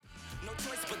No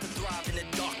choice but to thrive in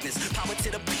the darkness. Power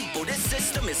to the people, this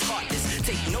system is heartless.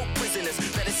 Take no prisoners,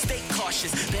 better stay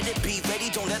cautious. Better be ready,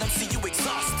 don't let them see you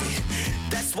exhausted.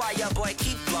 That's why your boy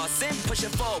keep flossing, pushing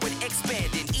forward,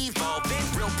 expanding, evolving.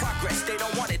 Real progress, they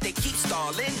don't want it, they keep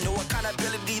stalling. No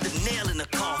accountability, the nail in the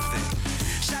coffin.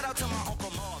 Shout out to my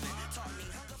Uncle Marvin. Taught me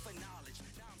hunger for knowledge.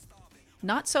 Now I'm starving.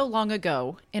 Not so long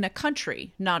ago, in a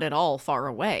country not at all far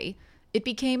away, it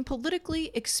became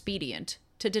politically expedient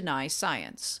to deny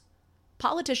science.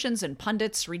 Politicians and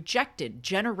pundits rejected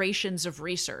generations of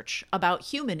research about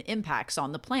human impacts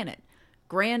on the planet,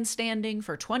 grandstanding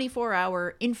for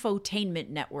 24-hour infotainment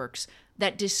networks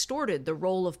that distorted the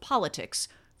role of politics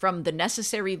from the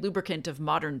necessary lubricant of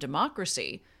modern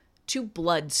democracy to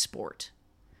blood sport.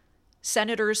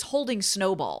 Senators holding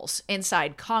snowballs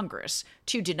inside Congress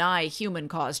to deny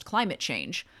human-caused climate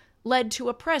change led to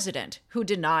a president who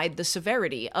denied the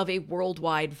severity of a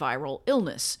worldwide viral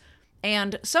illness.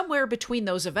 And somewhere between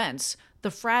those events,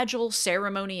 the fragile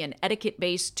ceremony and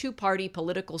etiquette-based two-party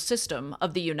political system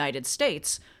of the United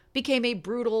States became a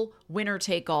brutal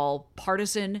winner-take-all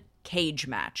partisan cage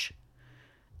match.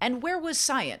 And where was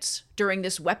science during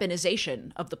this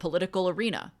weaponization of the political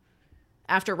arena?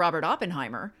 After Robert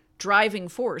Oppenheimer, driving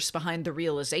force behind the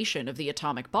realization of the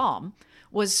atomic bomb,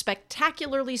 was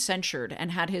spectacularly censured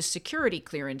and had his security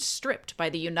clearance stripped by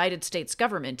the United States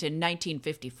government in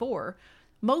 1954,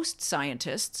 most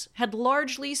scientists had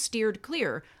largely steered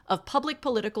clear of public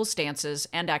political stances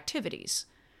and activities.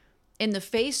 In the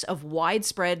face of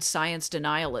widespread science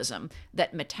denialism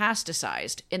that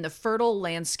metastasized in the fertile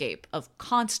landscape of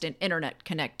constant internet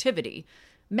connectivity,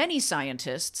 many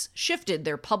scientists shifted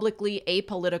their publicly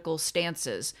apolitical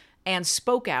stances and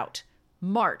spoke out,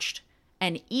 marched,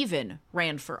 and even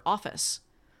ran for office.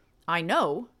 I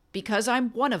know because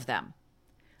I'm one of them.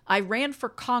 I ran for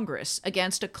Congress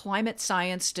against a climate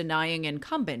science denying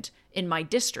incumbent in my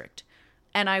district,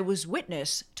 and I was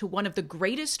witness to one of the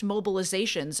greatest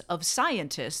mobilizations of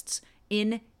scientists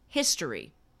in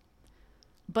history.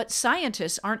 But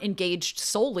scientists aren't engaged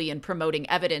solely in promoting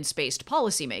evidence-based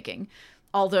policymaking,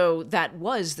 although that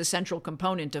was the central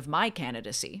component of my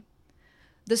candidacy.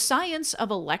 The science of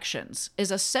elections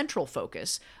is a central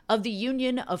focus of the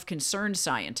Union of Concerned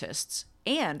Scientists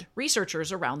and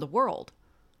researchers around the world.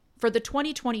 For the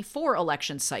 2024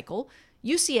 election cycle,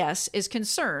 UCS is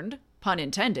concerned, pun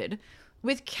intended,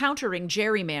 with countering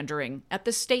gerrymandering at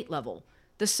the state level,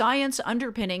 the science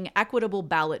underpinning equitable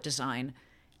ballot design,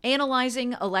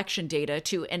 analyzing election data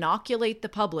to inoculate the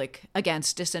public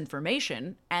against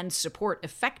disinformation and support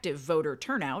effective voter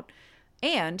turnout,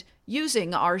 and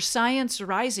using our Science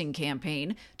Rising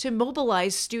campaign to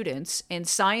mobilize students in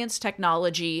science,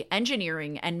 technology,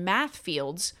 engineering, and math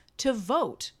fields to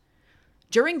vote.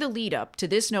 During the lead-up to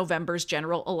this November's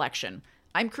general election,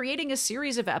 I'm creating a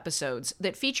series of episodes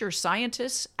that feature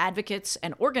scientists, advocates,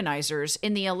 and organizers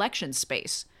in the election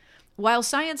space. While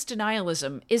science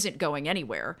denialism isn't going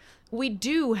anywhere, we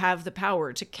do have the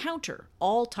power to counter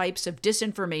all types of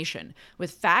disinformation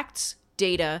with facts,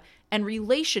 data, and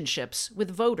relationships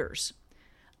with voters.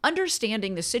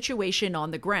 Understanding the situation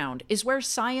on the ground is where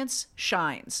science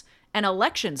shines, and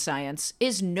election science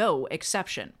is no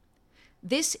exception.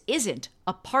 This isn't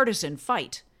a partisan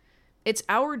fight. It's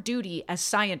our duty as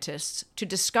scientists to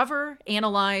discover,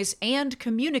 analyze, and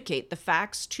communicate the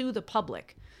facts to the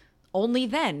public. Only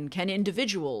then can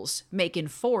individuals make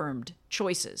informed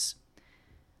choices.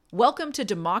 Welcome to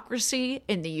Democracy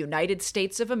in the United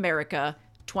States of America,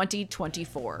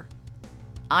 2024.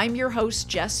 I'm your host,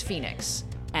 Jess Phoenix,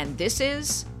 and this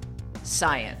is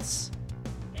Science.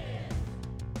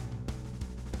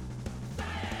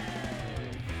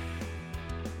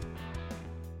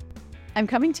 I'm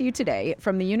coming to you today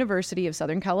from the University of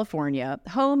Southern California,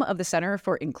 home of the Center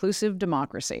for Inclusive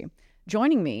Democracy.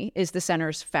 Joining me is the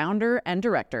center's founder and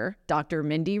director, Dr.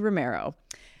 Mindy Romero.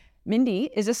 Mindy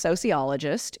is a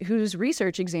sociologist whose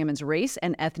research examines race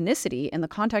and ethnicity in the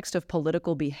context of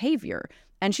political behavior,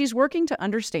 and she's working to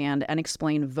understand and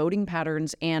explain voting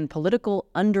patterns and political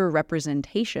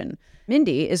underrepresentation.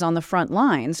 Mindy is on the front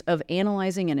lines of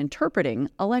analyzing and interpreting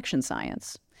election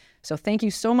science. So thank you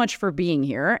so much for being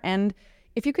here. And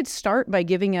if you could start by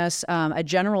giving us a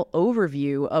general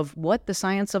overview of what the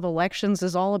science of elections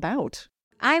is all about.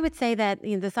 I would say that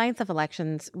the science of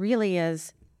elections really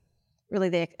is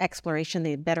the exploration,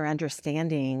 the better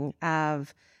understanding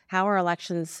of how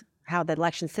the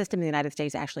election system in the United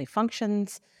States actually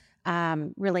functions,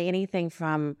 really anything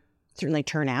from certainly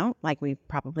turnout, like we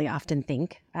probably often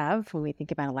think of when we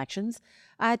think about elections,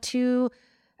 to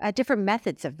different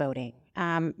methods of voting,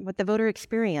 what the voter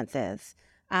experience is,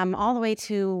 all the way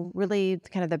to really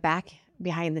kind of the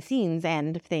behind the scenes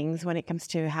end of things when it comes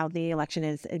to how the election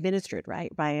is administered,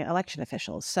 right, by election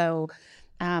officials. So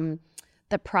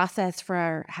the process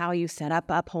for how you set up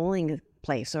a polling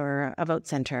place or a vote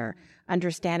center,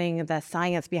 understanding the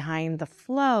science behind the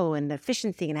flow and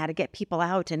efficiency and how to get people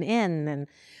out and in,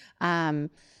 and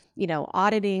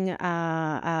auditing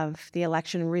of the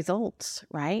election results,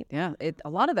 right? Yeah, a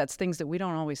lot of that's things that we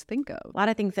don't always think of. A lot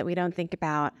of things that we don't think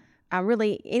about.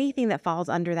 Really, anything that falls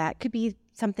under that could be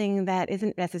something that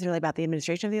isn't necessarily about the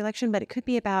administration of the election, but it could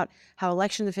be about how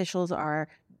election officials are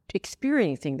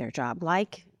experiencing their job,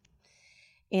 like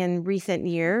in recent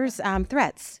years,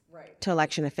 threats to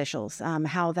election officials,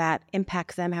 how that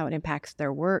impacts them, how it impacts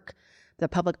their work, the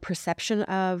public perception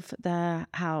of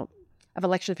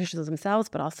election officials themselves,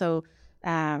 but also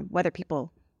whether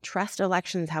people trust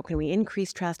elections. How can we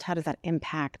increase trust? How does that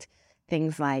impact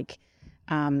things like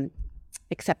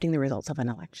accepting the results of an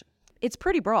election? It's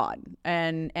pretty broad,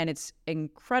 and it's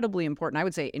incredibly important. I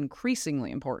would say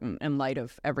increasingly important in light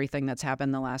of everything that's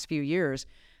happened the last few years.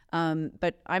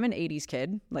 But I'm an 80s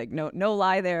kid, like no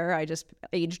lie there. I just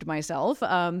aged myself.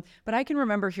 But I can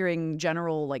remember hearing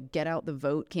general like get out the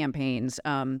vote campaigns,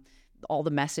 all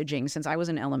the messaging since I was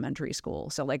in elementary school.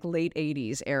 So like late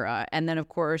 80s era. And then of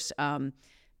course,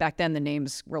 back then the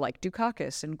names were like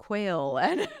Dukakis and Quayle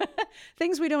and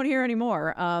things we don't hear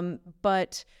anymore.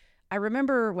 But I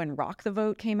remember when Rock the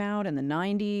Vote came out in the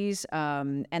 90s,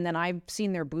 and then I've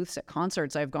seen their booths at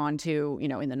concerts I've gone to,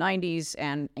 in the 90s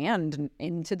and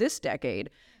into this decade.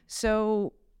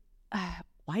 So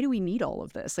why do we need all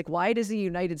of this? Like, why does the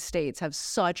United States have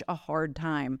such a hard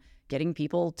time getting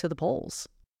people to the polls?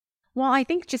 Well, I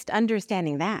think just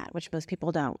understanding that, which most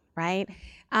people don't, right?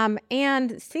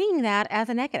 And seeing that as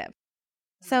a negative.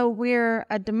 So we're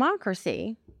a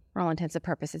democracy for all intents and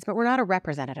purposes, but we're not a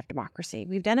representative democracy.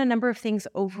 We've done a number of things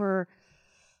over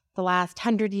the last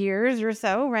 100 years or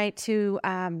so, right, to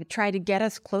try to get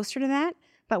us closer to that,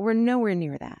 but we're nowhere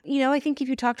near that. I think if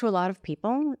you talk to a lot of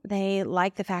people, they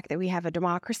like the fact that we have a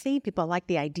democracy. People like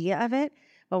the idea of it,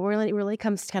 but when it really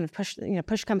comes to kind of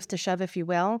push comes to shove, if you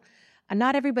will, and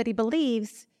not everybody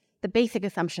believes the basic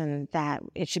assumption that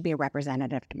it should be a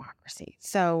representative democracy.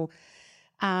 So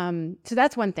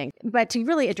that's one thing. But to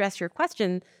really address your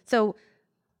question, so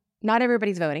not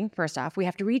everybody's voting, first off. We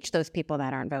have to reach those people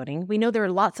that aren't voting. We know there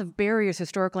are lots of barriers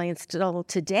historically and still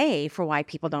today for why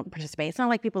people don't participate. It's not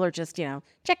like people are just,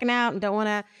 checking out and don't want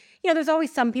to, there's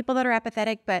always some people that are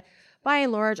apathetic. But by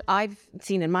and large, I've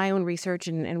seen in my own research,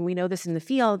 and we know this in the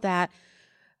field, that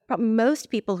most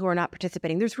people who are not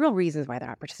participating, there's real reasons why they're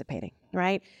not participating,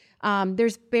 right?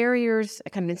 There's barriers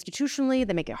kind of institutionally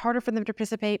that make it harder for them to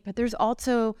participate, but there's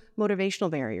also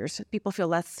motivational barriers. People feel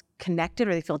less connected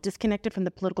or they feel disconnected from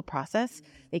the political process.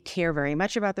 They care very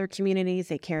much about their communities.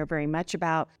 They care very much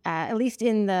about, at least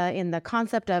in the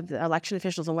concept of the election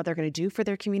officials and what they're going to do for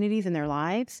their communities and their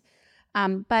lives.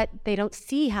 But they don't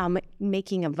see how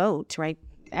making a vote, right,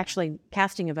 actually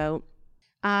casting a vote,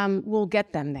 will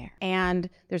get them there. And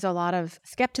there's a lot of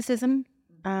skepticism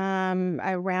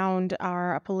around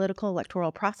our political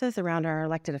electoral process, around our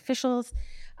elected officials.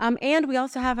 And we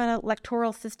also have an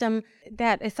electoral system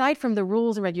that, aside from the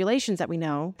rules and regulations that we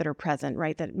know that are present,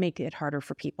 right, that make it harder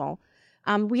for people,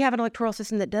 we have an electoral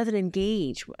system that doesn't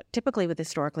engage typically with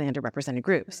historically underrepresented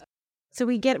groups. So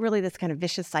we get really this kind of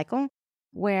vicious cycle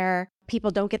where people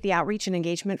don't get the outreach and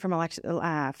engagement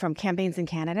from campaigns and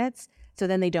candidates, so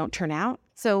then they don't turn out.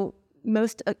 So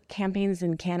most campaigns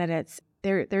and candidates,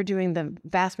 they're doing the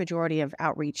vast majority of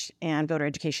outreach and voter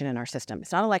education in our system.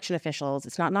 It's not election officials.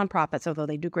 It's not nonprofits, although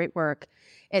they do great work.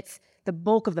 It's the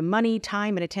bulk of the money,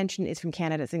 time, and attention is from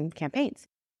candidates and campaigns.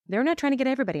 They're not trying to get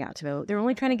everybody out to vote. They're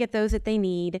only trying to get those that they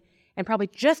need, and probably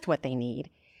just what they need.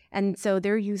 And so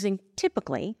they're using,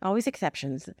 typically, always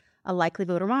exceptions, a likely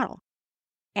voter model.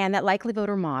 And that likely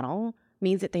voter model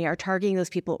means that they are targeting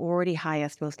those people already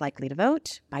highest, most likely to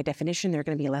vote. By definition, they're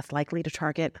going to be less likely to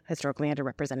target historically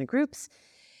underrepresented groups.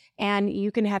 And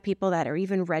you can have people that are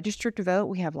even registered to vote.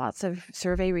 We have lots of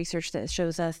survey research that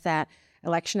shows us that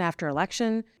election after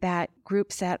election, that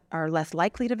groups that are less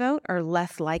likely to vote are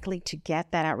less likely to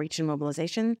get that outreach and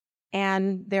mobilization,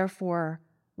 and therefore,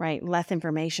 right, less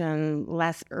information,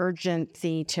 less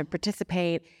urgency to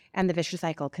participate, and the vicious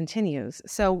cycle continues.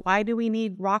 So why do we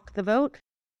need Rock the Vote?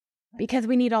 Because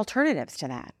we need alternatives to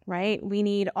that, right? We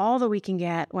need all that we can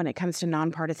get when it comes to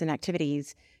nonpartisan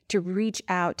activities to reach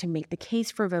out, to make the case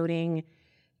for voting,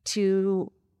 to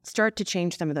start to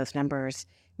change some of those numbers.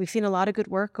 We've seen a lot of good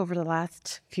work over the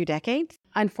last few decades.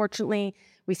 Unfortunately,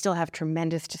 we still have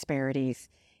tremendous disparities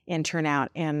in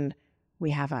turnout, and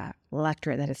we have an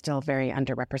electorate that is still very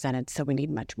underrepresented, so we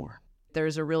need much more.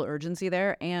 There's a real urgency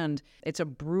there, and it's a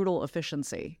brutal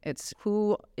efficiency. It's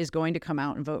who is going to come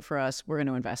out and vote for us, we're going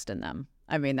to invest in them.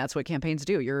 I mean, that's what campaigns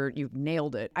do. You've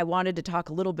nailed it. I wanted to talk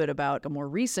a little bit about a more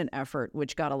recent effort,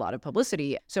 which got a lot of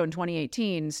publicity. So in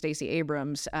 2018, Stacey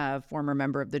Abrams, a former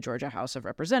member of the Georgia House of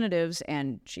Representatives,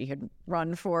 and she had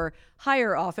run for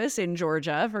higher office in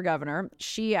Georgia for governor,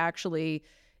 she actually,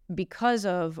 because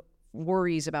of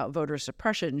worries about voter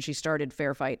suppression, she started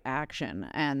Fair Fight Action,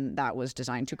 and that was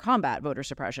designed to combat voter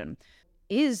suppression.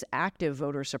 Is active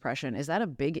voter suppression, is that a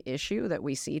big issue that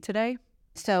we see today?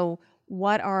 So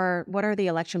what are the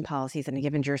election policies in a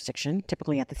given jurisdiction,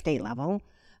 typically at the state level,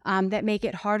 that make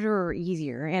it harder or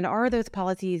easier? And are those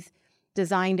policies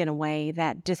designed in a way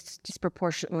that just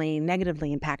disproportionately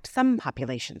negatively impact some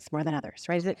populations more than others,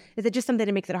 right? Is it just something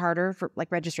that makes it harder for,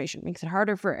 like registration, makes it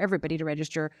harder for everybody to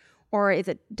register, or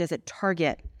does it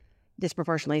target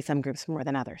disproportionately some groups more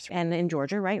than others? And in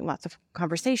Georgia, right, lots of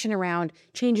conversation around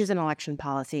changes in election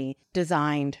policy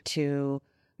designed to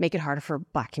make it harder for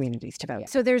Black communities to vote.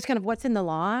 So there's kind of what's in the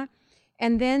law,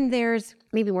 and then there's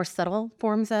maybe more subtle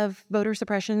forms of voter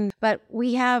suppression. But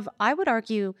we have, I would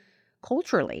argue,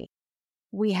 culturally,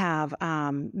 we have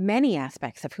many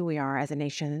aspects of who we are as a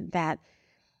nation that,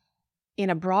 in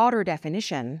a broader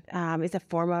definition, is a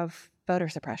form of voter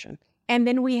suppression. And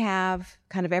then we have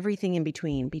kind of everything in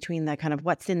between the kind of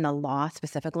what's in the law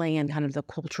specifically and kind of the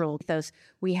cultural ethos.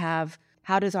 We have,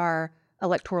 how does our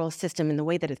electoral system in the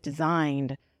way that it's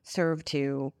designed serve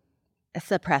to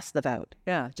suppress the vote?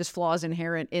 Yeah, just flaws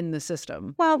inherent in the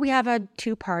system. Well, we have a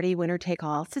two-party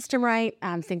winner-take-all system, right?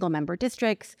 Single-member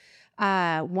districts.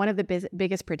 One of the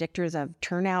biggest predictors of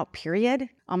turnout, period,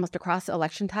 almost across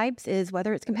election types, is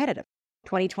whether it's competitive.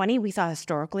 2020, we saw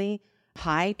historically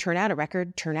high turnout, a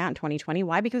record turnout in 2020.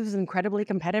 Why? Because it was an incredibly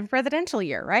competitive presidential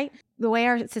year, right? The way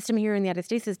our system here in the United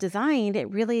States is designed, it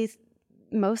really is,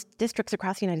 most districts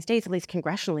across the United States, at least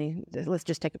congressionally, let's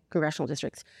just take congressional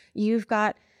districts, you've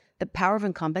got the power of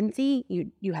incumbency,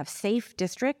 you have safe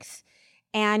districts,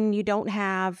 and you don't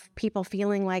have people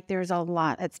feeling like there's a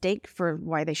lot at stake for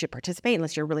why they should participate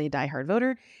unless you're really a diehard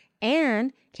voter.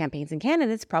 And campaigns and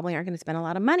candidates probably aren't going to spend a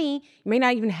lot of money. You may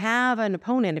not even have an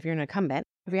opponent if you're an incumbent.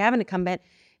 If you have an incumbent,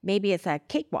 maybe it's a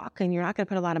cakewalk and you're not going to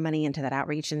put a lot of money into that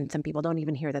outreach, and some people don't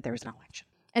even hear that there's an election.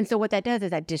 And so what that does is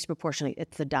that disproportionately,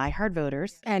 it's the diehard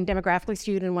voters, and demographically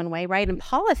skewed in one way, right, and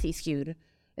policy skewed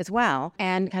as well,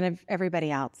 and kind of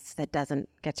everybody else that doesn't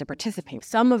get to participate.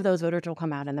 Some of those voters will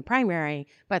come out in the primary,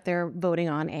 but they're voting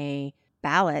on a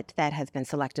ballot that has been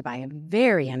selected by a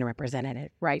very underrepresented,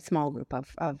 right, small group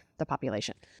of the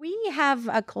population. We have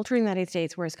a culture in the United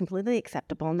States where it's completely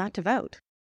acceptable not to vote.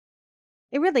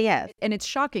 It really is. And it's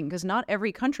shocking because not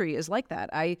every country is like that.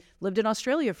 I lived in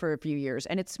Australia for a few years,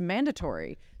 and it's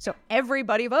mandatory. So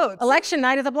everybody votes. Election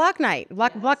night is a block night,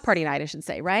 block party night, I should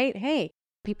say, right? Hey,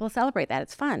 people celebrate that.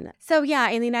 It's fun. So yeah,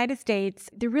 in the United States,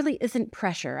 there really isn't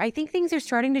pressure. I think things are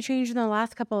starting to change in the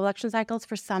last couple of election cycles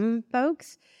for some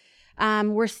folks.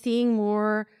 We're seeing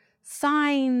more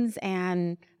signs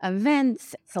and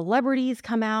events, celebrities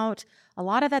come out. A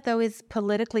lot of that, though, is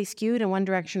politically skewed in one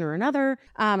direction or another.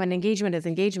 And engagement is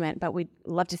engagement, but we'd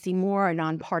love to see more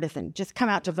nonpartisan. Just come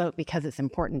out to vote because it's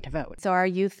important to vote. So our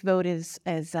youth vote is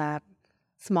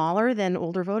smaller than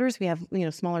older voters. We have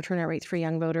smaller turnout rates for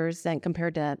young voters than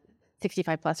compared to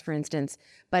 65 plus, for instance.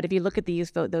 But if you look at the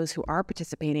youth vote, those who are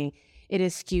participating, it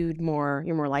is skewed more.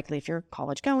 You're more likely if you're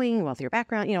college going, wealthier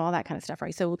background, all that kind of stuff,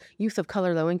 right? So youth of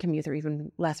color, low-income youth are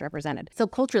even less represented. So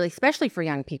culturally, especially for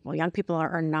young people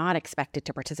are not expected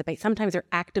to participate. Sometimes they're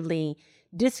actively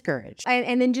discouraged.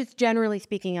 And then just generally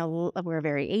speaking, we're a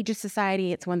very ageist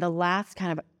society. It's one of the last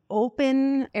kind of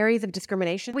open areas of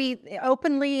discrimination. We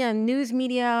openly in news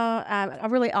media,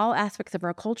 really all aspects of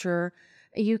our culture,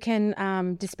 you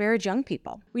can disparage young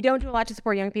people. We don't do a lot to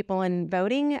support young people in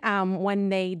voting. When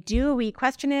they do, we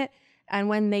question it. And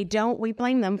when they don't, we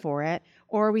blame them for it.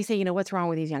 Or we say, what's wrong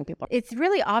with these young people? It's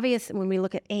really obvious when we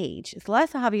look at age. It's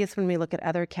less obvious when we look at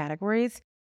other categories.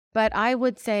 But I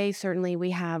would say certainly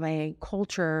we have a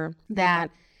culture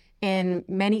that in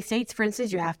many states, for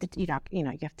instance, you have to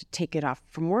take it off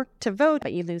from work to vote,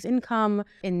 but you lose income.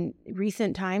 In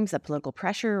recent times, the political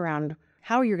pressure around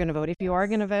how you're going to vote, if you are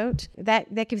going to vote,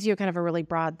 that gives you a kind of a really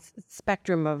broad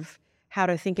spectrum of how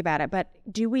to think about it. But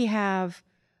do we have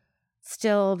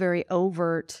still very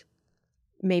overt,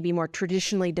 maybe more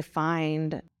traditionally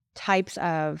defined types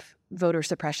of voter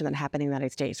suppression that happen in the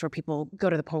United States, where people go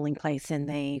to the polling place and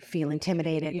they feel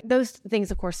intimidated? Those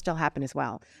things, of course, still happen as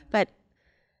well. But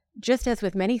just as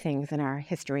with many things in our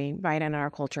history, right, and our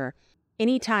culture,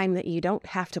 any time that you don't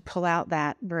have to pull out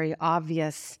that very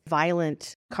obvious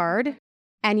violent card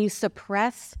and you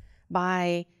suppress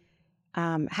by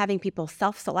having people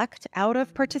self-select out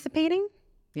of participating.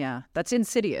 Yeah, that's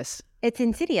insidious. It's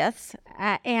insidious.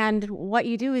 And what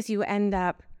you do is you end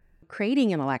up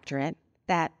creating an electorate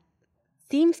that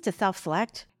seems to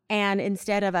self-select. And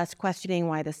instead of us questioning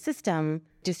why the system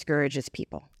discourages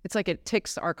people. It's like it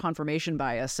ticks our confirmation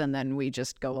bias and then we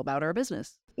just go about our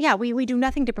business. Yeah, we do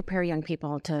nothing to prepare young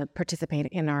people to participate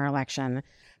in our election.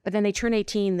 But then they turn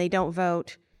 18, they don't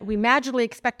vote. We magically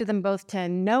expected them both to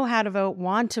know how to vote,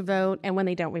 want to vote, and when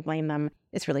they don't, we blame them.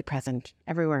 It's really present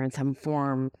everywhere in some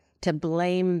form to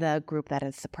blame the group that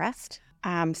is suppressed.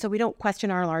 So we don't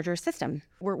question our larger system.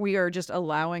 We are just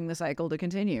allowing the cycle to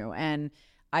continue. And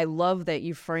I love that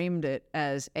you framed it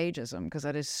as ageism because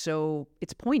that is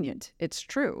it's poignant. It's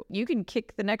true. You can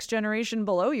kick the next generation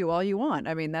below you all you want.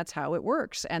 I mean, that's how it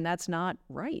works. And that's not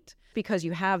right because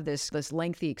you have this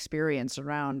lengthy experience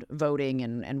around voting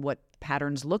and what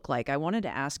patterns look like. I wanted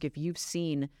to ask if you've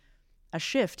seen a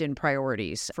shift in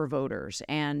priorities for voters.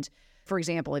 And for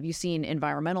example, have you seen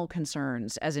environmental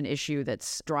concerns as an issue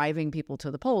that's driving people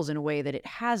to the polls in a way that it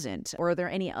hasn't? Or are there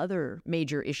any other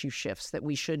major issue shifts that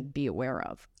we should be aware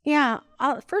of? Yeah,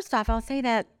 first off, I'll say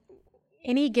that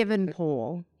any given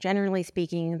poll, generally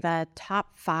speaking, the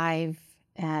top 5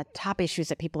 top issues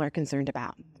that people are concerned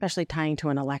about, especially tying to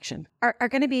an election, are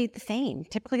going to be the same.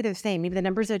 Typically, they're the same. Maybe the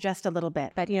numbers adjust a little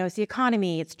bit. But, it's the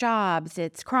economy, it's jobs,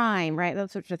 it's crime, right?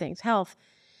 Those sorts of things, health.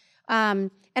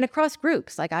 And across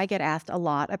groups, like I get asked a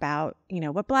lot about,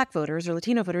 what Black voters or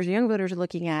Latino voters or young voters are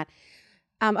looking at.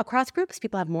 Across groups,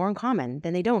 people have more in common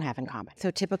than they don't have in common. So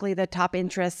typically the top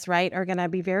interests, right, are going to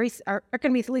be are going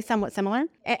to be at least somewhat similar.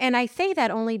 And I say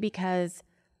that only because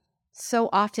so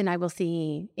often I will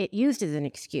see it used as an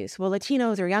excuse. Well,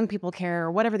 Latinos or young people care,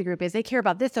 or whatever the group is, they care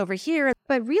about this over here.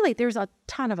 But really, there's a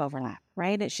ton of overlap,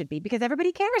 right? It should be because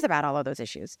everybody cares about all of those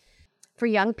issues. For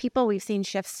young people, we've seen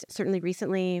shifts certainly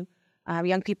recently.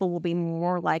 Young people will be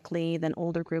more likely than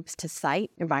older groups to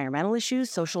cite environmental issues,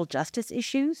 social justice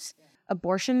issues.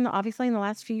 Abortion, obviously, in the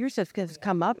last few years has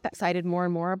come up, cited more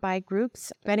and more by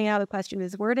groups. Depending on how the question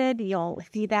is worded, you'll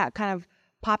see that kind of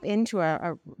pop into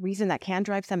a reason that can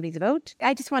drive somebody's vote.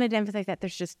 I just wanted to emphasize that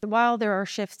while there are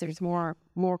shifts, there's more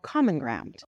common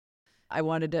ground. I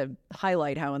wanted to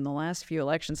highlight how in the last few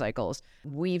election cycles,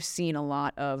 we've seen a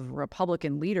lot of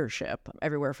Republican leadership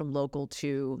everywhere from local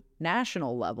to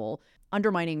national level,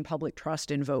 undermining public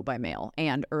trust in vote by mail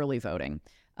and early voting.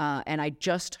 And I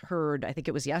just heard, I think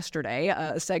it was yesterday,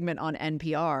 a segment on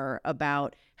NPR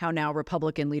about how now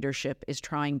Republican leadership is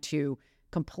trying to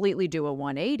completely do a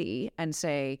 180 and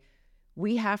say,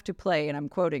 we have to play, and I'm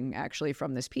quoting actually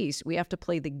from this piece, we have to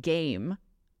play the game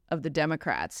of the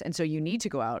Democrats. And so you need to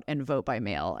go out and vote by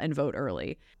mail and vote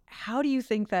early. How do you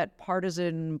think that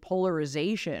partisan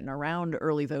polarization around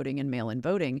early voting and mail-in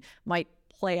voting might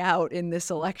play out in this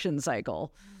election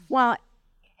cycle? Well,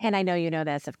 and I know you know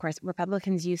this, of course,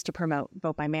 Republicans used to promote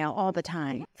vote by mail all the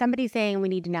time. Somebody saying we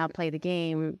need to now play the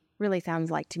game really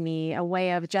sounds like to me a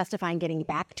way of justifying getting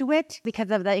back to it because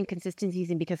of the inconsistencies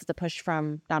and because of the push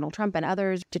from Donald Trump and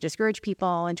others to discourage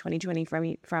people in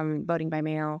 2020 from voting by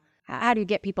mail. How do you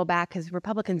get people back? Because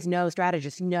Republicans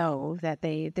strategists know that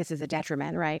this is a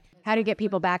detriment, right? How do you get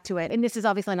people back to it? And this is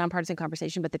obviously a nonpartisan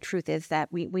conversation, but the truth is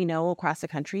that we know across the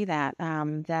country that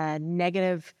the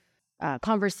negative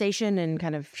conversation and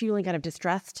kind of fueling kind of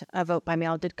distrust of vote by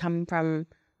mail did come from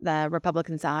the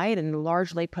Republican side and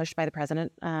largely pushed by the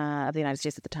president of the United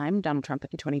States at the time, Donald Trump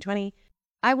in 2020.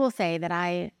 I will say that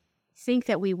I think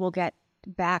that we will get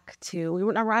back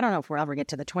to, I don't know if we'll ever get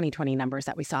to the 2020 numbers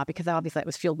that we saw because obviously it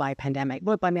was fueled by a pandemic,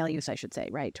 vote by mail use, I should say,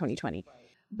 right, 2020.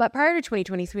 But prior to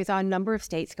 2020, so we saw a number of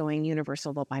states going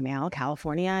universal vote by mail.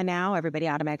 California now, everybody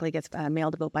automatically gets a mail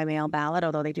to vote by mail ballot,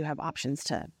 although they do have options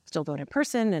to still vote in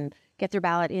person and get their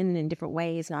ballot in different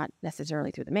ways, not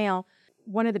necessarily through the mail.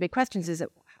 One of the big questions is,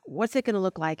 what's it going to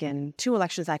look like in 2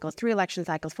 election cycles, 3 election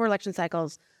cycles, 4 election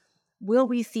cycles? Will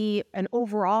we see an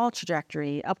overall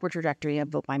upward trajectory of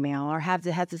vote by mail, or has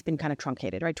this been kind of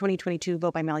truncated, right? 2022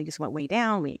 vote by mail use went way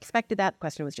down. We expected that. The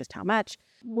question was just how much.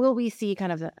 Will we see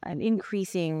kind of an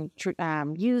increasing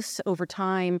use over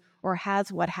time, or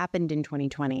has what happened in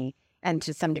 2020, and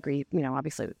to some degree,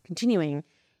 obviously continuing,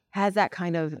 has that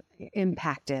kind of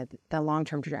impacted the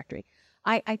long-term trajectory?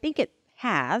 I think it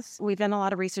has. We've done a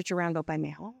lot of research around vote by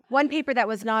mail. One paper that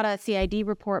was not a CID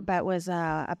report, but was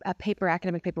a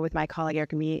academic paper with my colleague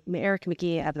Eric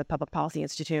McKee of the Public Policy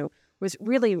Institute, was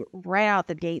really right out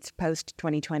the gates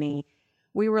post-2020.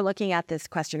 We were looking at this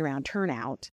question around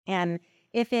turnout, and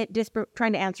if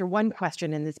trying to answer one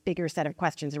question in this bigger set of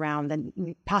questions around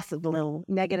the possible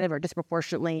negative or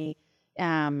disproportionately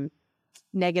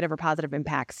negative or positive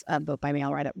impacts of vote by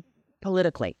mail, right?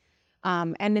 politically.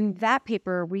 And in that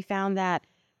paper, we found that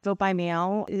vote by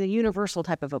mail, the universal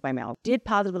type of vote by mail, did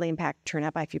positively impact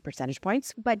turnout by a few percentage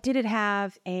points, but did it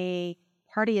have a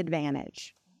party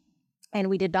advantage? And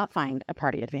we did not find a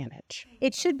party advantage.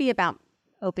 It should be about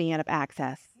opening up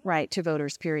access, right, to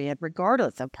voters, period,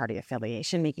 regardless of party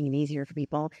affiliation, making it easier for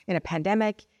people in a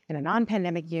pandemic, in a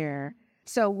non-pandemic year.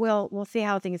 So we'll see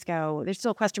how things go. There's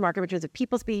still a question mark in terms of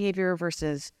people's behavior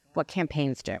versus what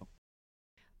campaigns do.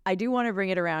 I do want to bring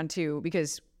it around too,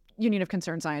 because Union of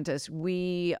Concerned Scientists,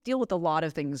 we deal with a lot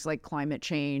of things like climate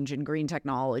change and green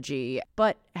technology,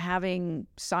 but having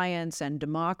science and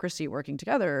democracy working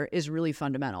together is really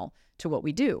fundamental to what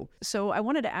we do. So I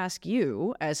wanted to ask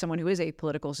you, as someone who is a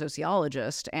political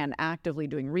sociologist and actively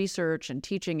doing research and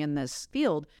teaching in this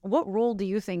field, what role do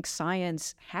you think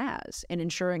science has in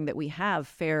ensuring that we have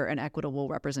fair and equitable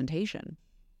representation?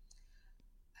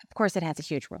 Of course, it has a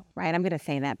huge role, right? I'm going to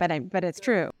say that, but it's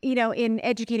true. You know, in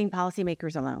educating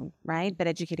policymakers alone, right? But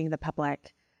educating the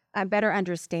public, better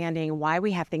understanding why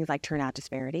we have things like turnout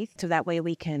disparities, so that way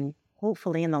we can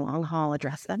hopefully, in the long haul,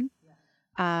 address them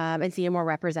and see a more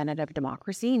representative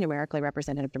democracy, numerically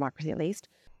representative democracy at least.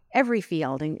 Every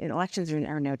field, and elections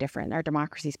are no different. Our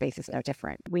democracy space is no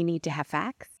different. We need to have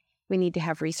facts. We need to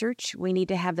have research. We need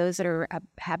to have those that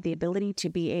have the ability to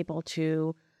be able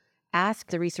to ask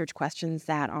the research questions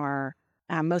that are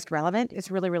most relevant. It's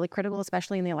really, really critical,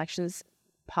 especially in the elections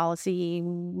policy,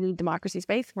 democracy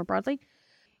space more broadly.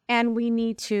 And we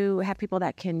need to have people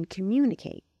that can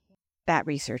communicate that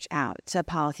research out to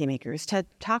policymakers to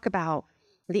talk about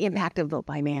the impact of vote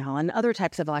by mail and other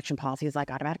types of election policies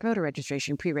like automatic voter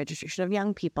registration, pre-registration of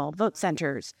young people, vote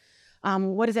centers.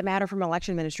 What does it matter from an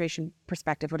election administration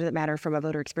perspective? What does it matter from a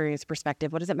voter experience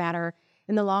perspective? What does it matter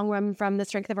in the long run from the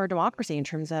strength of our democracy in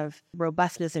terms of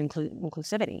robustness and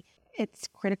inclusivity? It's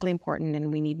critically important,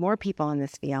 and we need more people in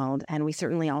this field. And we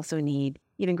certainly also need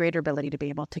even greater ability to be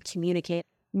able to communicate.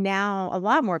 Now, a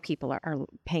lot more people are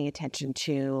paying attention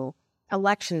to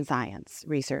election science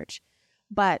research,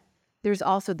 but there's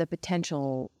also the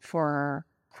potential for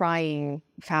crying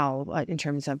foul in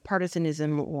terms of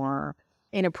partisanism or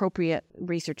inappropriate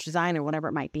research design or whatever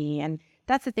it might be. And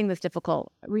that's the thing that's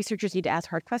difficult. Researchers need to ask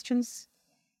hard questions.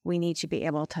 We need to be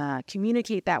able to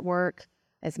communicate that work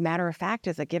as a matter of fact,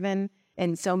 as a given.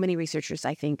 And so many researchers,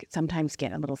 I think, sometimes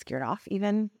get a little scared off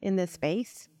even in this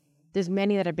space. There's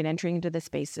many that have been entering into this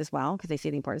space as well because they see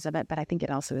the importance of it. But I think it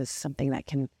also is something that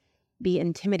can be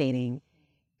intimidating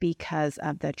because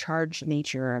of the charged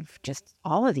nature of just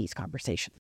all of these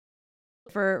conversations.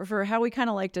 For how we kind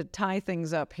of like to tie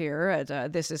things up here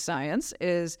at This is Science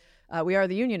is we are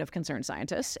the Union of Concerned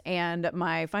Scientists. And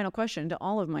my final question to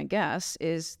all of my guests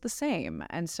is the same.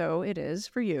 And so it is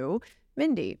for you.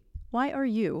 Mindy, why are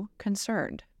you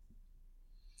concerned?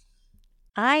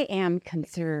 I am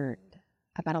concerned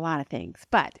about a lot of things,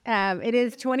 but it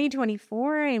is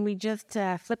 2024 and we just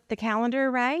flipped the calendar,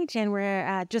 right? And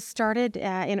we're just started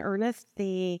in earnest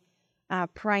the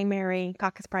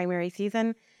caucus primary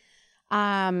season.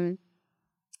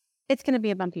 It's going to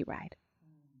be a bumpy ride.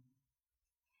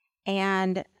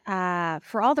 And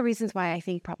for all the reasons why I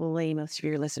think probably most of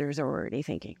your listeners are already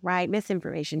thinking, right?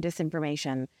 Misinformation,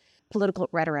 disinformation, political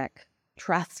rhetoric,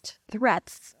 trust,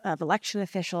 threats of election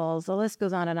officials, the list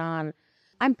goes on and on.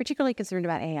 I'm particularly concerned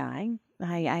about AI.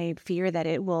 I fear that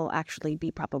it will actually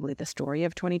be probably the story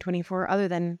of 2024, other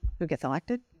than who gets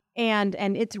elected, and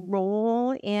its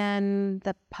role in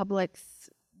the public's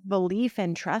belief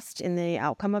and trust in the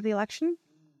outcome of the election.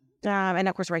 And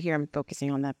of course, right here, I'm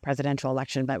focusing on the presidential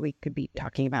election, but we could be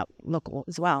talking about local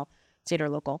as well, state or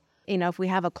local. You know, if we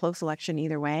have a close election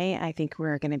either way, I think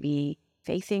we're going to be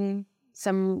facing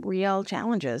some real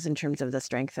challenges in terms of the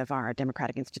strength of our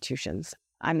democratic institutions.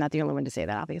 I'm not the only one to say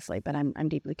that, obviously, but I'm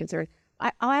deeply concerned.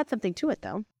 I'll add something to it,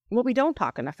 though. What we don't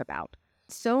talk enough about.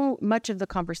 So much of the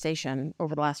conversation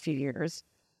over the last few years,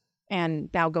 and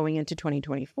now going into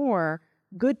 2024,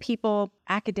 good people,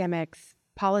 academics,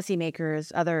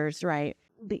 policymakers, others, right,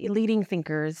 leading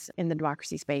thinkers in the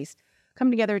democracy space come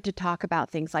together to talk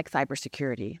about things like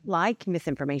cybersecurity, like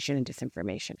misinformation and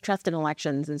disinformation, trust in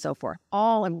elections, and so forth.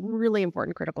 All really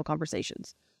important, critical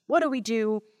conversations. What do we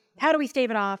do? How do we stave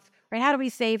it off? Right? How do we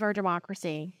save our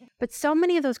democracy? But so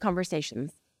many of those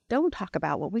conversations don't talk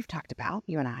about what we've talked about,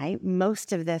 you and I,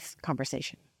 most of this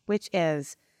conversation, which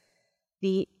is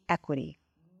the equity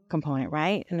component,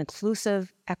 right? An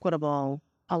inclusive, equitable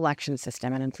election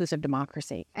system, an inclusive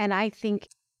democracy. And I think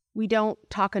we don't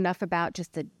talk enough about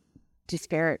just the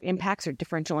disparate impacts or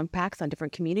differential impacts on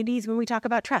different communities when we talk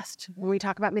about trust, when we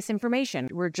talk about misinformation.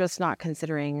 We're just not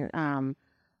considering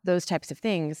those types of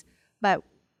things. But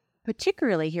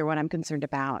particularly here, what I'm concerned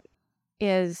about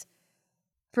is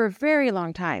for a very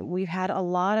long time, we've had a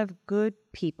lot of good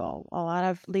people, a lot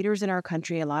of leaders in our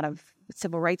country, a lot of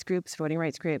civil rights groups, voting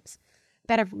rights groups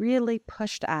that have really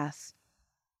pushed us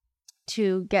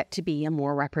to get to be a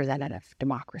more representative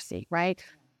democracy, right?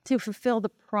 To fulfill the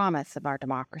promise of our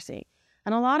democracy.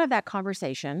 And a lot of that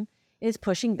conversation is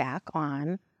pushing back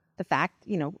on the fact,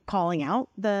 calling out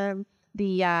the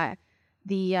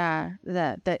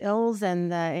ills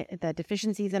and the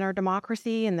deficiencies in our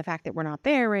democracy and the fact that we're not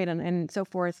there, right, and so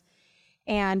forth.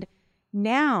 And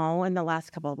now, in the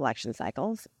last couple of election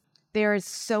cycles, there's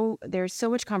so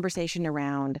much conversation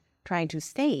around trying to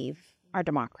save our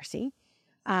democracy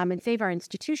and save our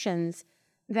institutions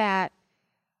that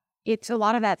it's a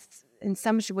lot of that's in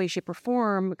some way, shape, or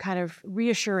form kind of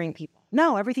reassuring people.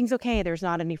 No, everything's okay. There's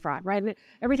not any fraud, right?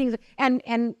 Everything's and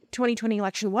 2020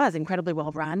 election was incredibly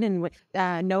well run, and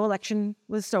no election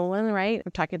was stolen, right?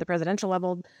 I'm talking at the presidential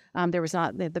level. There was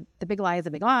not the big lie is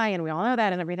a big lie, and we all know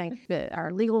that, and everything.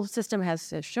 Our legal system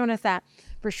has shown us that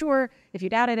for sure. If you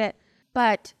doubted it,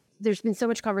 but there's been so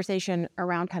much conversation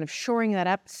around kind of shoring that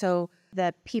up. So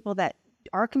the people that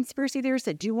are conspiracy theorists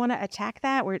that do want to attack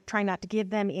that, we're trying not to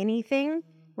give them anything,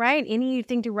 right?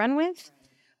 Anything to run with.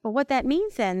 But what that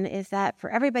means then is that for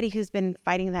everybody who's been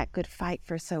fighting that good fight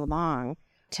for so long,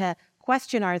 to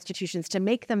question our institutions, to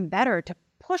make them better, to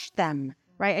push them,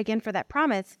 right, again, for that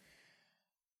promise,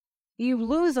 they've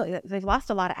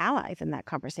lost a lot of allies in that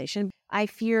conversation. I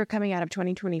fear coming out of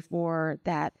 2024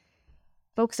 that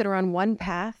folks that are on one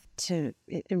path to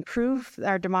improve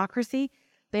our democracy,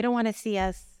 they don't want to see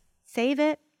us save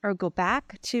it or go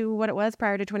back to what it was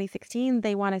prior to 2016.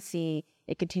 They want to see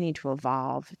it continue to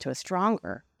evolve to a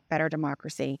stronger, better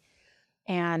democracy.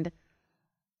 And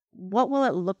what will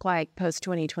it look like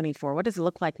post-2024? What does it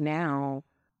look like now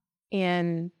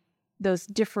in those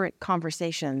different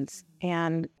conversations?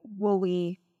 And will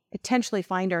we potentially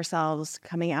find ourselves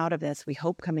coming out of this, we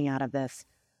hope coming out of this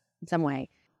in some way,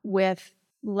 with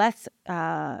less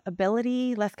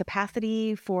ability, less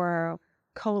capacity for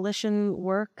coalition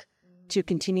work to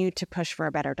continue to push for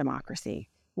a better democracy?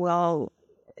 Well,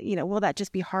 will that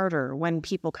just be harder when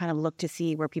people kind of look to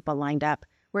see where people lined up,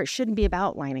 where it shouldn't be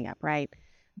about lining up, right?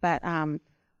 But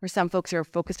where some folks are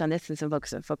focused on this and some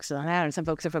folks are focused on that and some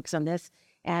folks are focused on this.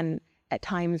 And at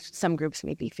times, some groups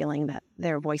may be feeling that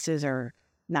their voices are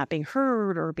not being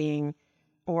heard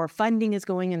or funding is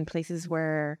going in places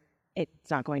where it's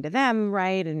not going to them,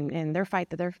 right? And their fight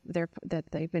that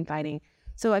they've been fighting.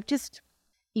 So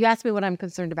you asked me what I'm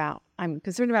concerned about. I'm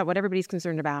concerned about what everybody's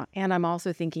concerned about. And I'm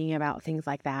also thinking about things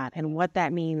like that and what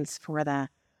that means for the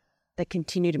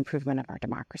continued improvement of our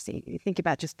democracy. You think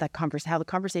about just how the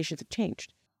conversations have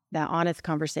changed. The honest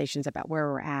conversations about where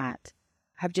we're at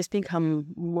have just become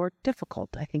more difficult,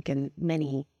 I think, in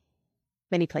many,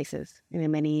 many places and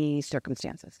in many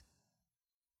circumstances.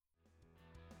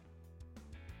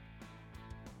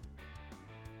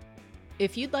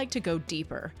 If you'd like to go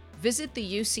deeper, visit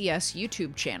the UCS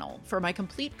YouTube channel for my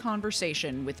complete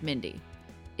conversation with Mindy.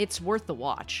 It's worth the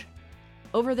watch.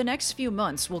 Over the next few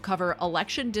months, we'll cover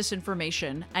election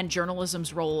disinformation and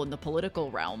journalism's role in the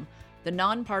political realm, the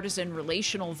nonpartisan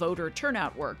relational voter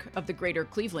turnout work of the Greater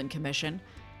Cleveland Commission,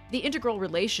 the integral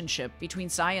relationship between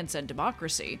science and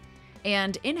democracy,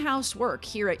 and in-house work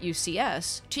here at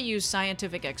UCS to use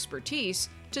scientific expertise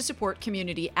to support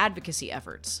community advocacy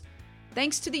efforts.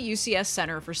 Thanks to the UCS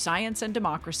Center for Science and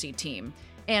Democracy team,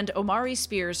 and Omari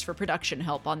Spears for production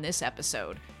help on this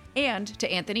episode, and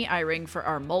to Anthony Eyring for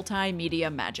our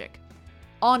multimedia magic.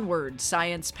 Onward,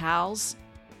 science pals!